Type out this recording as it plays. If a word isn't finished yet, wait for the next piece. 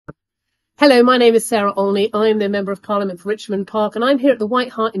Hello, my name is Sarah Olney. I'm the Member of Parliament for Richmond Park, and I'm here at the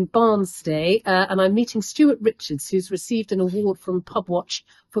White Hart in Barnstay, and I'm meeting Stuart Richards, who's received an award from Pubwatch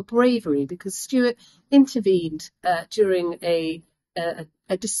for bravery, because Stuart intervened during a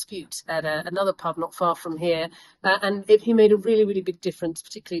dispute at another pub not far from here, and he made a really, really big difference,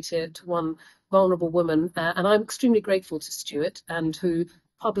 particularly to one vulnerable woman. And I'm extremely grateful to Stuart and who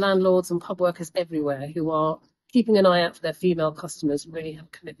pub landlords and pub workers everywhere who are keeping an eye out for their female customers and really have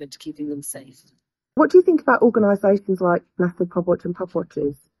a commitment to keeping them safe. What do you think about organisations like National Pubwatch and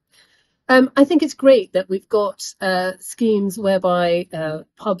Pubwatches? I think it's great that we've got schemes whereby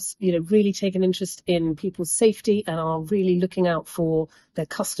pubs, really take an interest in people's safety and are really looking out for their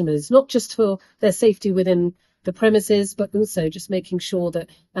customers, not just for their safety within the premises, but also just making sure that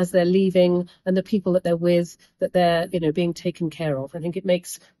as they're leaving and the people that they're with, that they're, being taken care of. I think it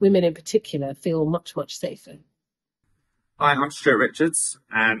makes women in particular feel much, much safer. Hi, I'm Stuart Richards,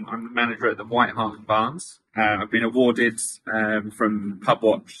 and I'm the manager at the White Hart in Barnes. I've been awarded from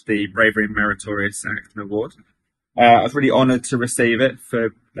Pubwatch the Bravery and Meritorious Action Award. I was really honoured to receive it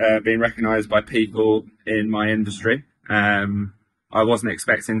for being recognised by people in my industry. I wasn't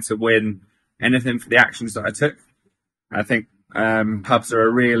expecting to win anything for the actions that I took. I think pubs are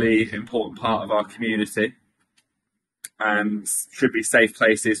a really important part of our community and should be safe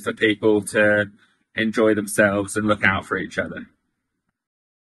places for people to enjoy themselves and look out for each other.